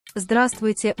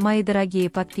Здравствуйте, мои дорогие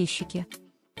подписчики!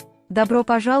 Добро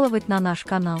пожаловать на наш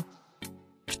канал!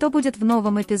 Что будет в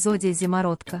новом эпизоде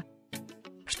 «Зимородка»?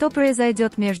 Что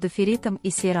произойдет между Феритом и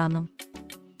Сейраном?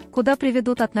 Куда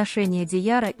приведут отношения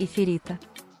Дияра и Ферита?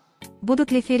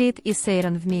 Будут ли Ферит и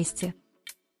Сейран вместе?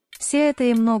 Все это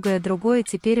и многое другое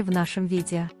теперь в нашем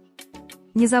видео.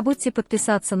 Не забудьте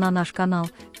подписаться на наш канал,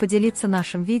 поделиться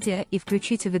нашим видео и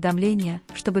включить уведомления,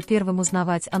 чтобы первым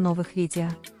узнавать о новых видео.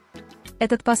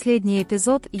 Этот последний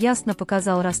эпизод ясно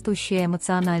показал растущее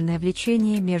эмоциональное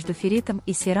влечение между Феритом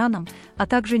и Сейраном, а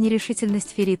также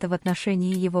нерешительность Ферита в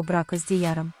отношении его брака с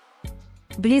Дияром.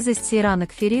 Близость Сейрана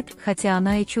к Ферит, хотя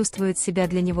она и чувствует себя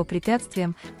для него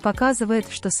препятствием, показывает,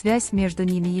 что связь между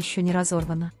ними еще не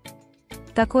разорвана.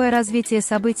 Такое развитие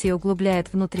событий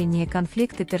углубляет внутренние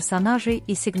конфликты персонажей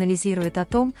и сигнализирует о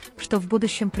том, что в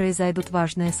будущем произойдут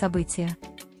важные события.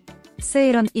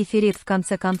 Сейран и Ферит в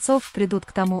конце концов придут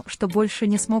к тому, что больше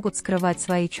не смогут скрывать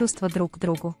свои чувства друг к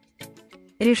другу.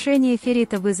 Решение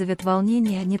Ферита вызовет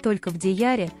волнение не только в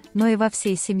Дияре, но и во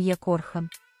всей семье Корхан.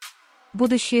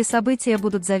 Будущие события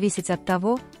будут зависеть от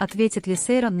того, ответит ли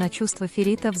Сейран на чувства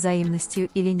Ферита взаимностью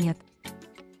или нет.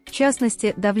 В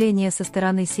частности, давление со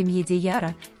стороны семьи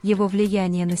Дияра, его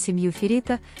влияние на семью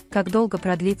Ферита, как долго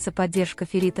продлится поддержка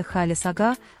Ферита Халис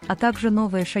Ага, а также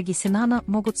новые шаги Синана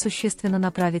могут существенно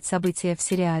направить события в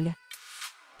сериале.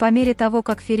 По мере того,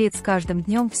 как Ферит с каждым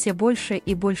днем все больше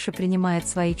и больше принимает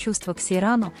свои чувства к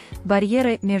Сейрану,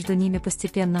 барьеры между ними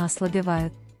постепенно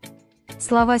ослабевают.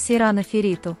 Слова Сейрана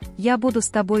Фериту «Я буду с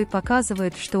тобой»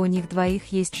 показывают, что у них двоих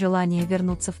есть желание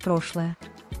вернуться в прошлое.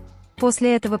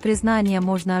 После этого признания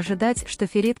можно ожидать, что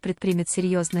Ферит предпримет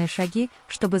серьезные шаги,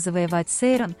 чтобы завоевать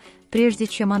Сейран, прежде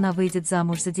чем она выйдет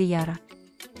замуж за Дияра.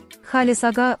 Халис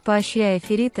Ага, поощряя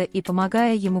Ферита и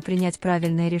помогая ему принять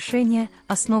правильное решение,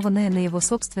 основанное на его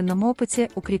собственном опыте,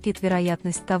 укрепит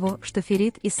вероятность того, что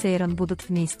Ферит и Сейран будут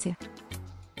вместе.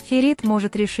 Ферит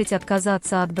может решить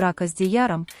отказаться от брака с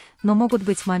Дияром, но могут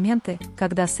быть моменты,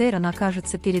 когда Сейран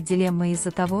окажется перед дилеммой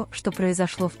из-за того, что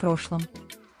произошло в прошлом.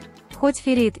 Хоть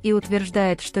Ферит и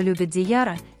утверждает, что любит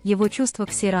Дияра, его чувства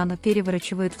к Сейрану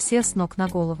переворачивают все с ног на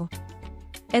голову.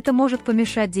 Это может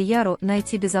помешать Дияру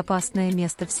найти безопасное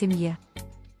место в семье.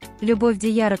 Любовь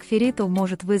Дияра к Фериту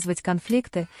может вызвать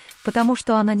конфликты, потому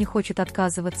что она не хочет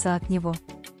отказываться от него.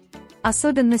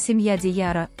 Особенно семья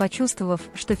Дияра, почувствовав,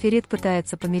 что Ферит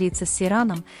пытается помириться с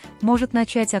Сейраном, может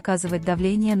начать оказывать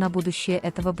давление на будущее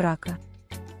этого брака.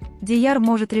 Дияр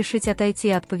может решить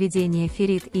отойти от поведения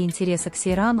Ферит и интереса к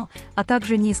Сейрану, а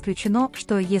также не исключено,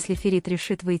 что если Ферит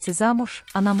решит выйти замуж,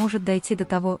 она может дойти до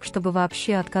того, чтобы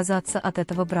вообще отказаться от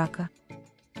этого брака.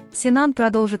 Синан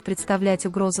продолжит представлять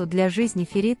угрозу для жизни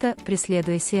Ферита,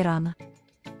 преследуя Сейрана.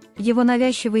 Его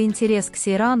навязчивый интерес к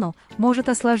Сейрану может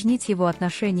осложнить его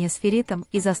отношения с Феритом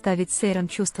и заставить Сейран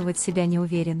чувствовать себя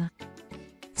неуверенно.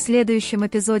 В следующем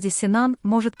эпизоде Синан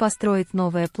может построить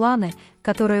новые планы,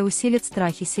 которые усилят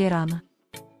страхи Сейрана.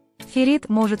 Ферит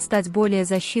может стать более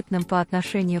защитным по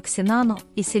отношению к Синану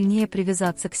и сильнее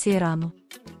привязаться к Сейрану.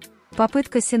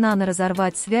 Попытка Синана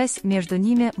разорвать связь между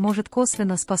ними может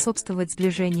косвенно способствовать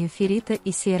сближению Ферита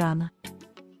и Сейрана.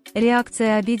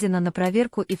 Реакция Абидина на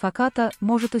проверку и Факата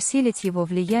может усилить его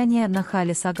влияние на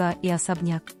Халис Ага и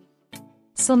особняк.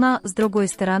 Суна, с другой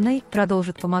стороны,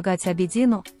 продолжит помогать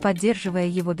Абидину, поддерживая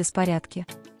его беспорядки.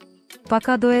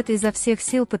 Пока дуэт изо всех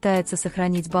сил пытается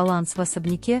сохранить баланс в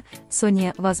особняке,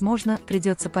 Соне, возможно,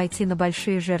 придется пойти на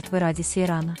большие жертвы ради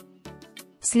Сейрана.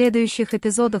 В следующих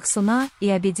эпизодах Суна и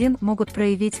Абидин могут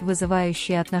проявить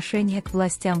вызывающее отношение к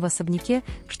властям в особняке,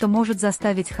 что может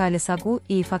заставить Халис Агу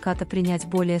и Факата принять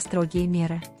более строгие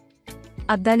меры.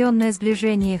 Отдаленное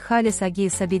сближение Халис Аги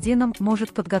с Абидином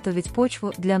может подготовить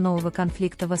почву для нового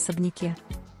конфликта в особняке.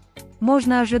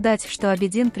 Можно ожидать, что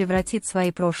Абидин превратит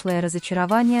свои прошлые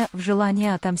разочарования в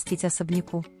желание отомстить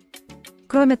особняку.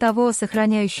 Кроме того,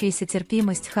 сохраняющаяся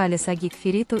терпимость Халис Аги к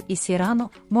Фериту и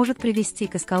Сейрану может привести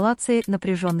к эскалации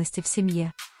напряженности в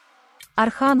семье.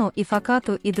 Архану и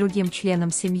Факату и другим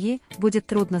членам семьи будет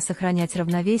трудно сохранять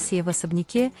равновесие в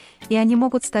особняке, и они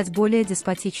могут стать более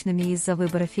деспотичными из-за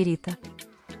выбора Ферита.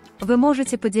 Вы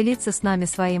можете поделиться с нами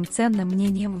своим ценным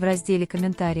мнением в разделе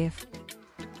комментариев.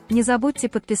 Не забудьте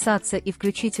подписаться и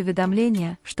включить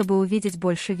уведомления, чтобы увидеть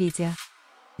больше видео.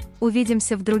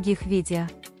 Увидимся в других видео.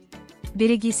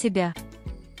 Береги себя.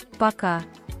 Пока.